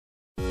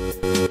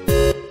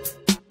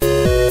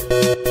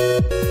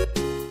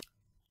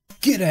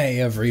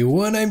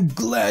everyone, I'm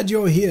glad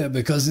you're here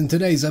because in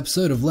today's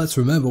episode of Let's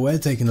Remember we're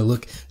taking a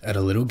look at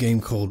a little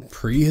game called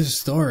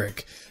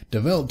Prehistorik,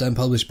 developed and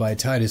published by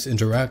Titus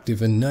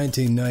Interactive in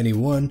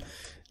 1991.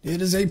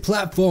 It is a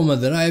platformer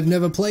that I have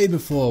never played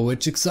before,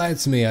 which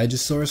excites me. I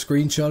just saw a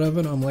screenshot of it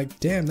and I'm like,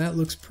 damn, that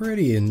looks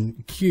pretty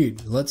and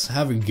cute. Let's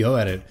have a go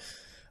at it.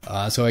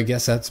 So I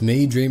guess that's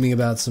me dreaming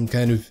about some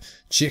kind of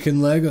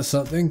chicken leg or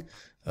something.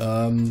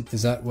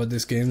 Is that what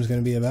this game is going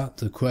to be about?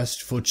 The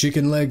quest for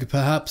chicken leg,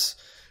 perhaps?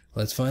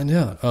 Let's find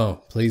out.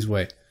 Oh, please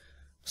wait.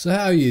 So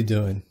how are you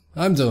doing?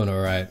 I'm doing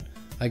alright.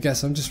 I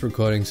guess I'm just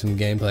recording some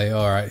gameplay.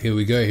 Alright, here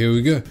we go, here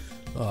we go.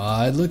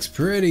 Oh, it looks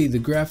pretty. The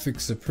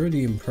graphics are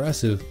pretty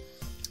impressive.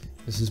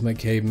 This is my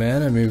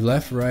caveman. I move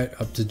left, right,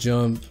 up to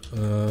jump.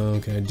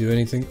 Can I do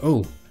anything?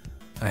 Oh,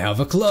 I have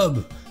a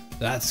club.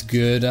 That's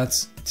good.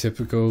 That's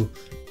typical.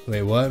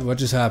 Wait, what? What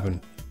just happened?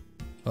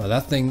 Oh,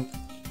 that thing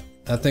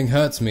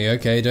hurts me.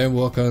 Okay, don't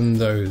walk on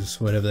those,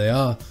 whatever they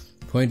are.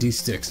 Pointy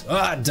sticks.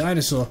 Ah,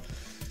 dinosaur.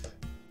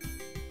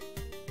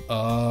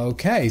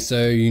 Okay,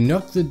 so you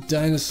knock the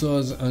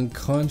dinosaurs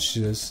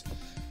unconscious,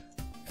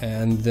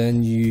 and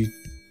then you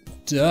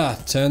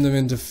turn them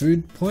into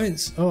food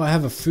points. Oh, I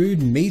have a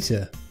food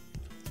meter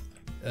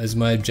as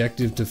my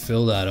objective to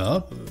fill that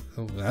up.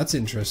 Oh, that's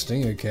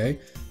interesting. Okay.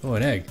 Oh,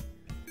 an egg.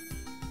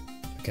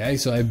 Okay,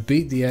 so I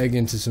beat the egg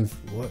into some.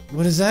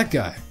 What is that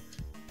guy?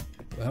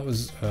 That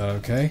was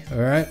okay. All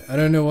right. I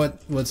don't know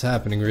what's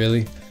happening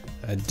really.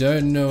 I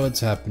don't know what's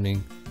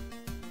happening.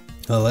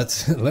 Oh,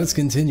 let's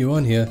continue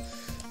on here.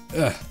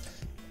 Ugh.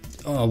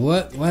 Oh,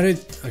 what? Why did?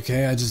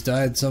 Okay, I just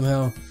died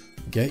somehow.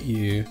 Get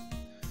you.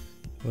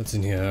 What's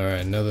in here? All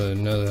right,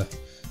 another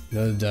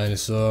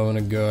dinosaur. I want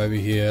to go over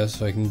here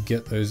so I can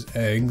get those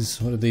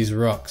eggs. What are these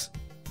rocks?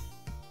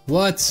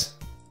 What?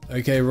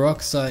 Okay,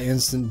 rocks are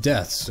instant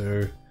death.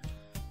 So,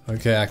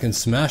 okay, I can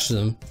smash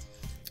them.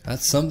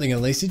 That's something at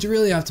least. Did you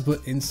really have to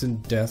put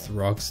instant death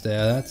rocks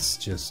there? That's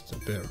just a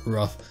bit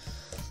rough.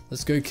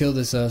 Let's go kill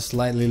this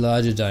slightly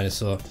larger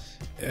dinosaur.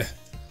 Ugh.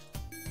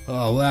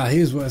 Oh wow,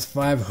 he was worth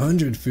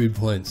 500 food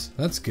points.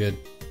 That's good.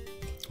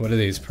 What are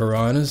these,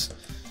 piranhas?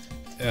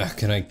 Ugh,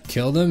 can I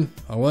kill them?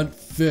 I want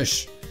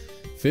fish.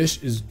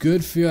 Fish is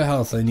good for your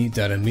health. I need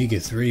that Amiga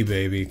 3,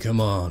 baby. Come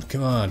on,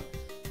 come on.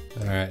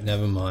 Alright,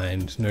 never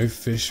mind. No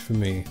fish for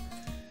me.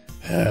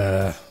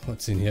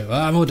 What's in here?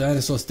 Ah, more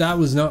dinosaurs. That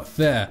was not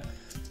fair.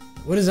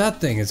 What is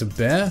that thing? It's a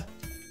bear?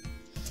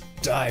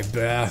 Die,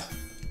 bear.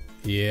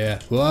 Yeah.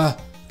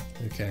 What?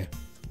 Okay.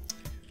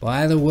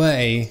 By the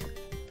way,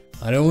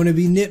 I don't want to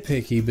be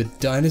nitpicky, but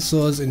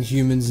dinosaurs and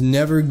humans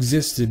never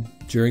existed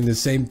during the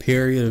same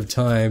period of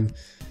time.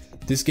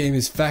 This game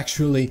is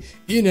factually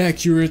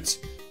inaccurate.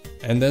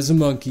 And there's a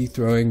monkey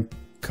throwing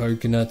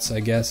coconuts, I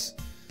guess.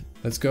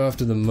 Let's go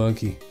after the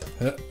monkey.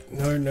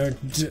 No.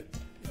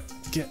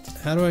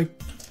 How do I...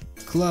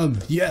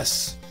 Club.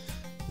 Yes.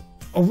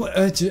 Oh,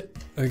 what?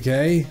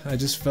 Okay, I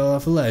just fell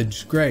off a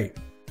ledge. Great.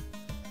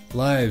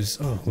 Lives.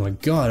 Oh my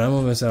god, I'm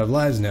almost out of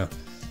lives now.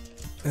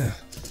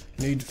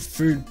 Need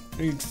food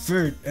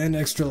and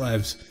extra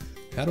lives.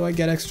 How do I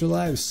get extra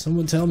lives?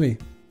 Someone tell me.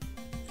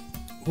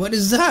 What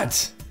is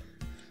that?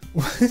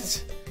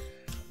 What?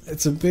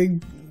 It's a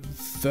big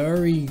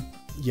furry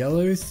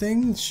yellow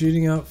thing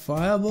shooting out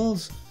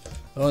fireballs?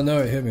 Oh no,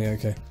 it hit me.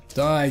 Okay.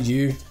 Die,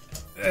 you.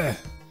 Ugh.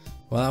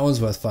 Well, that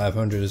one's worth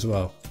 500 as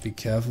well. Be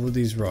careful with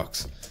these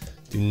rocks.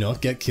 Do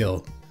not get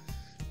killed.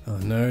 Oh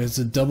no, it's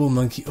a double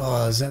monkey.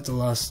 Oh, is that the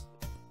last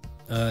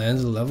end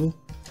of the level?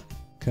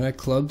 Can I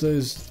club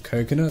those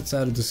coconuts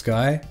out of the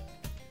sky?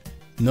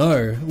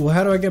 No. Well,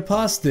 how do I get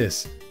past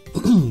this?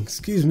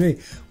 Excuse me.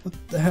 What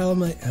the hell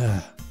am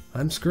I?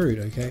 I'm screwed,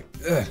 okay?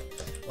 Ugh.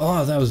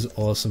 Oh, that was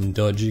awesome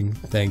dodging.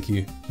 Thank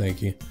you.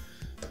 Thank you.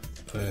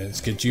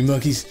 Let's get you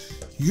monkeys.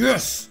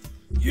 Yes!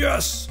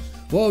 Yes!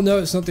 Well, no,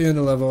 it's not the end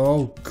of the level.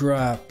 Oh,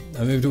 crap.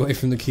 I moved away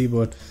from the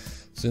keyboard.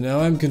 So now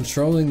I'm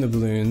controlling the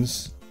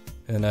balloons,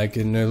 and I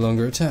can no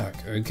longer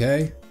attack,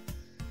 okay?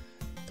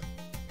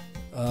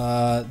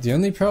 The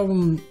only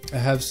problem I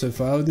have so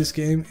far with this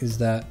game is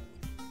that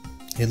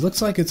it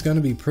looks like it's going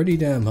to be pretty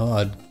damn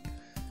hard,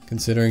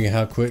 considering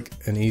how quick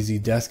and easy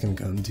death can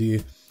come to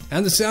you.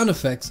 And the sound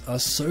effects are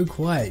so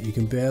quiet, you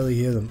can barely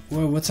hear them.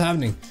 Whoa, what's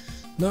happening?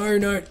 No,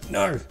 no,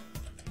 no!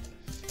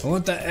 I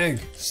want that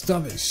egg!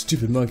 Stop it,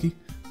 stupid monkey.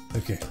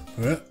 Okay,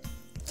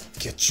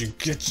 get you.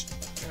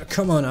 Oh,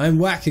 come on, I'm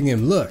whacking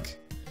him, look!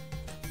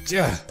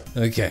 Yeah,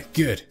 okay,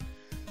 good.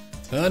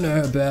 Oh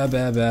no,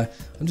 bear.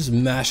 I'm just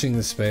mashing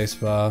the space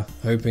bar,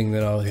 hoping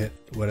that I'll hit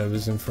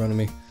whatever's in front of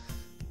me.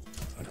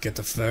 I'll get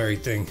the furry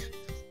thing.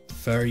 The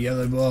furry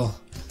yellow ball.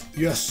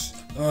 Yes!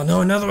 Oh no,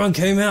 another one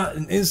came out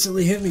and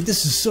instantly hit me.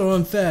 This is so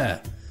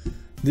unfair.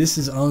 This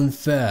is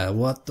unfair.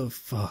 What the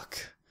fuck?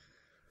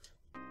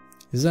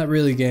 Is that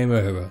really game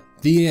over?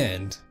 The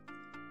end?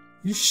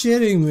 You're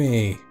shitting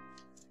me.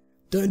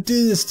 Don't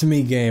do this to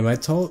me, game. I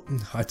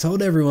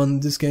told everyone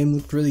this game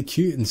looked really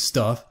cute and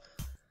stuff.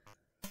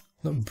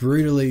 Not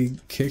brutally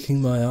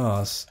kicking my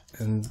ass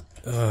and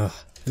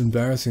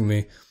embarrassing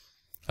me.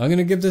 I'm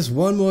gonna give this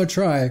one more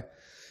try.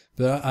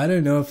 but I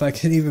don't know if I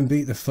can even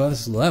beat the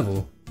first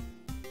level.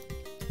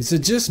 Is it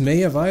just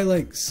me? Have I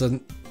like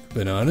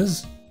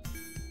bananas?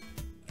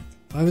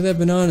 Why were there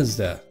bananas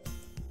there?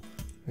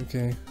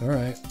 Okay,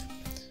 alright.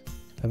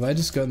 Have I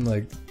just gotten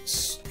like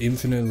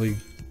infinitely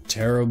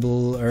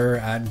terrible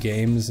at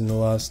games in the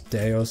last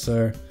day or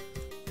so?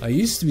 I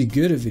used to be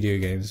good at video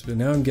games, but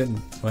now I'm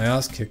getting my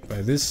ass kicked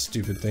by this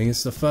stupid thing.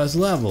 It's the first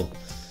level.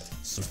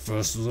 It's the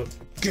first level.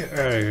 Get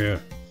out of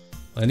here.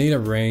 I need a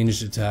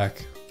ranged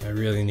attack. I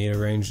really need a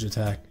ranged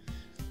attack.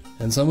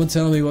 And someone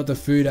tell me what the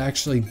food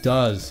actually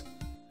does.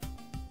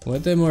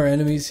 Weren't there more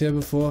enemies here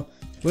before?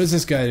 What does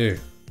this guy do?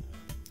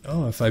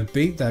 Oh, if I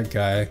beat that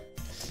guy...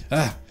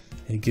 Ah!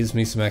 It gives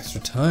me some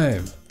extra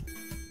time.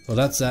 Well,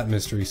 that's that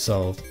mystery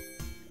solved.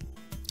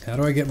 How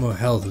do I get more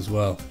health as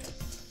well?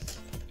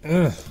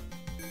 Ugh.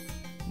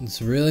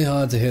 It's really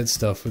hard to hit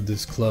stuff with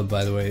this club,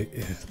 by the way.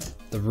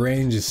 The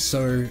range is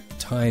so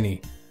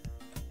tiny.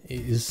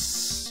 It is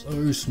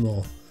so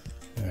small.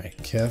 Alright,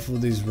 careful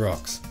with these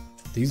rocks.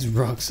 These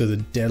rocks are the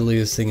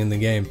deadliest thing in the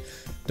game.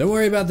 Don't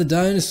worry about the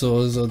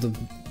dinosaurs or the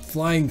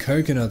flying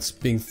coconuts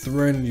being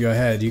thrown at your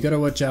head. You gotta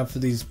watch out for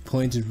these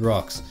pointed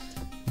rocks.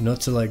 Not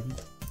to like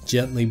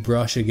gently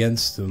brush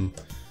against them.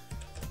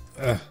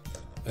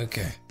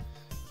 Okay.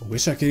 I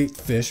wish I could eat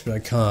fish, but I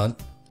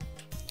can't.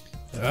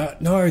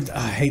 No,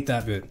 I hate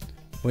that bit.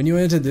 When you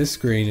enter this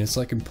screen, it's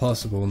like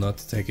impossible not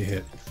to take a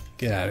hit.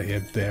 Get out of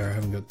here, bear. I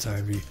haven't got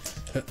time for you.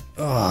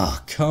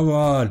 Oh, come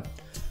on.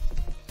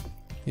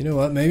 You know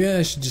what? Maybe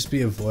I should just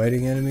be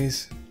avoiding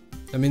enemies.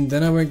 I mean,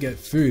 then I won't get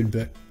food,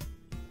 but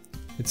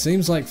it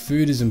seems like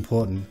food is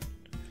important.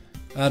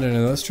 I don't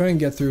know. Let's try and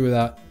get through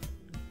without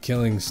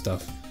killing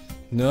stuff.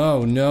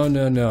 No, no,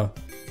 no, no.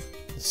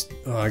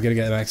 Oh, I gotta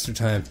get extra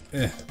time.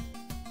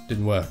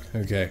 Didn't work.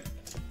 Okay.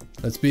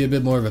 Let's be a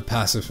bit more of a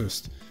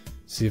pacifist.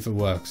 See if it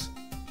works.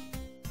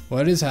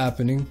 What is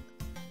happening?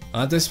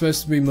 Aren't there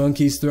supposed to be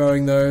monkeys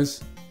throwing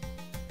those?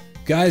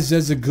 Guys,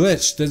 there's a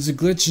glitch. There's a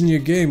glitch in your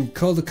game.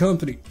 Call the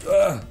company.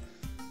 Ugh.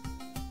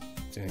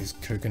 These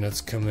coconuts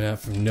coming out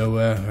from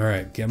nowhere.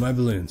 Alright, get my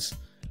balloons.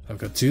 I've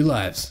got 2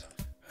 lives.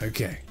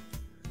 Okay.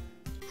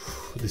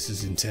 Whew, this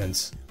is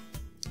intense.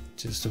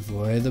 Just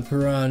avoid the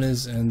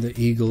piranhas and the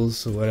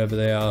eagles or whatever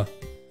they are.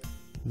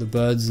 The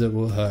birds that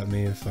will hurt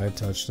me if I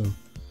touch them.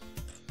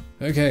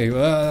 Okay,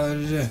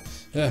 okay.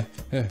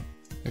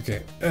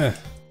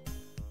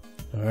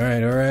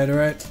 Alright, alright,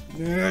 alright.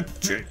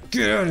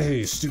 Get out of here,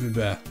 you stupid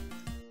bear.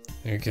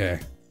 Okay.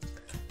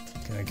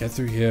 Can I get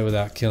through here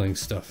without killing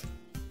stuff?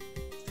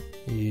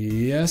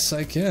 Yes,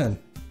 I can.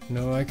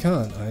 No, I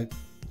can't.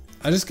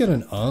 I just got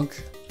an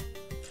Ankh.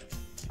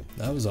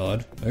 That was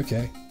odd.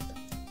 Okay.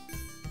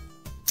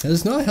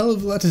 There's not a hell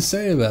of a lot to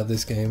say about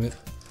this game. It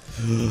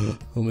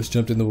almost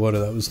jumped in the water.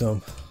 That was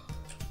dumb.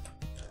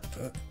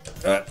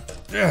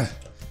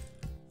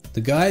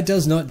 The guy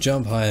does not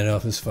jump high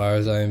enough as far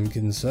as I am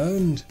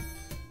concerned.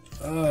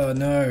 Oh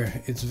no,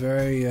 it's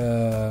very,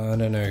 I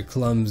don't know,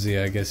 clumsy,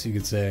 I guess you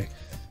could say.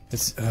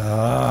 It's,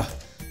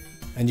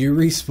 and you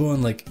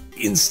respawn like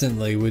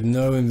instantly with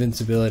no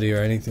invincibility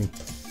or anything.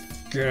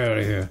 Get out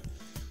of here.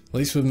 At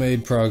least we've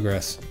made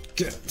progress.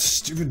 Get,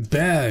 stupid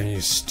bear,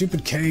 you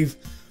stupid cave.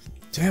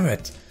 Damn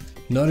it.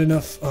 Not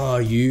enough. Oh,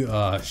 you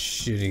are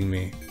shitting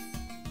me.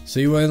 So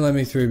you won't let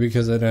me through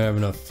because I don't have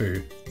enough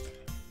food.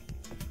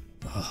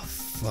 Oh,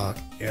 fuck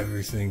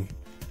everything.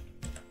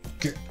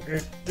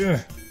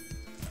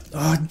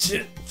 Oh,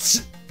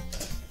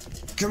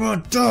 come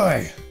on,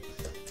 die!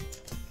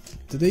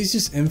 Do these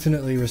just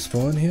infinitely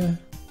respawn here?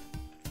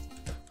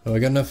 Oh, I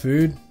got enough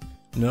food?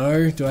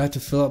 No? Do I have to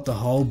fill up the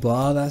whole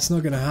bar? That's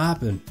not gonna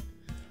happen.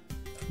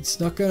 It's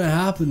not gonna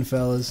happen,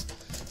 fellas.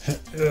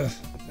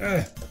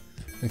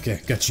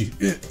 Okay, got you.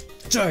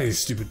 Die, you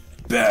stupid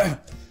bear!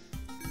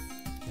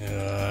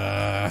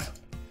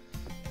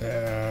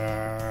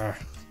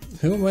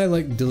 Who am I,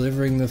 like,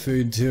 delivering the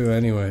food to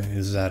anyway?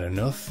 Is that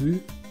enough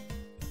food?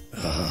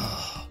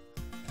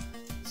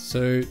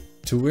 So,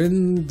 to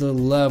win the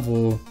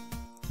level,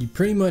 you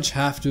pretty much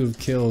have to have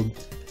killed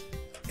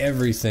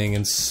everything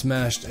and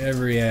smashed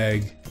every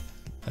egg.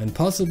 And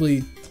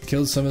possibly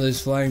killed some of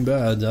those flying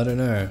birds, I don't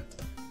know.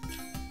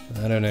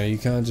 I don't know, you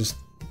can't just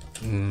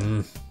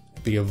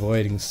be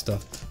avoiding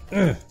stuff.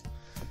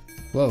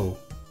 Whoa.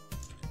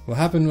 What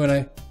happened when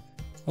I...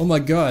 Oh my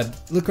god,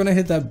 look when I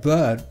hit that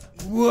bird.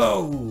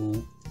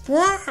 Whoa!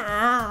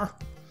 I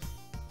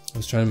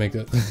was trying to make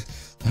a...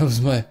 That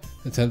was my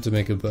attempt to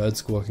make a bird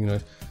squawking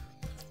noise.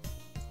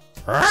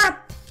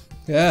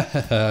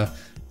 Yeah,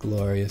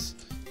 glorious.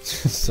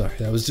 Sorry,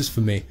 that was just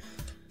for me.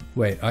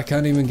 Wait, I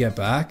can't even get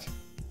back?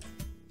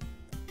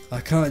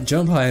 I can't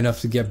jump high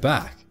enough to get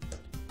back.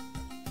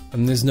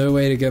 And there's no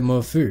way to get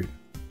more food.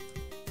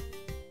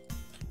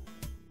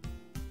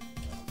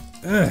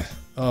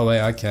 Oh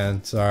wait, I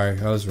can. Sorry,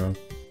 I was wrong.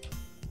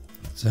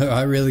 So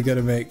I really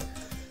gotta make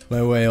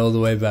my way all the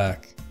way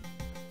back.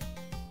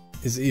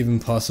 Is it even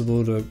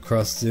possible to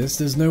cross this?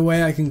 There's no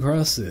way I can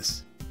cross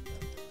this.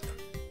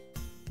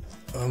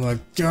 Oh my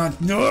god,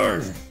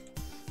 no!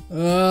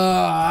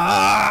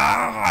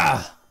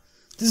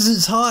 This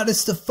is hard.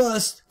 It's the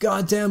first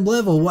goddamn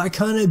level. Why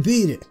can't I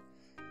beat it?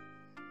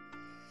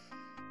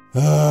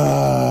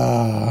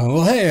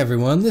 Well, hey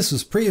everyone, this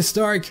was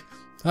Prehistorik.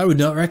 I would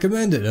not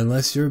recommend it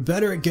unless you're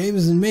better at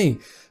games than me.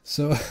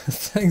 So,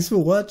 thanks for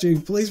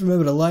watching. Please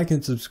remember to like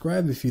and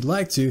subscribe if you'd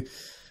like to.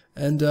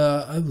 And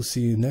I will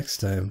see you next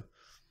time.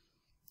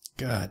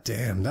 God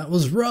damn, that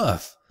was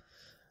rough.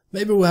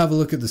 Maybe we'll have a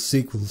look at the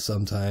sequel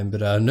sometime,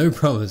 but no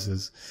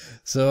promises.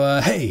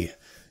 So, hey,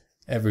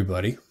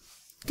 everybody,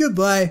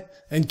 goodbye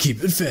and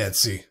keep it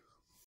fancy.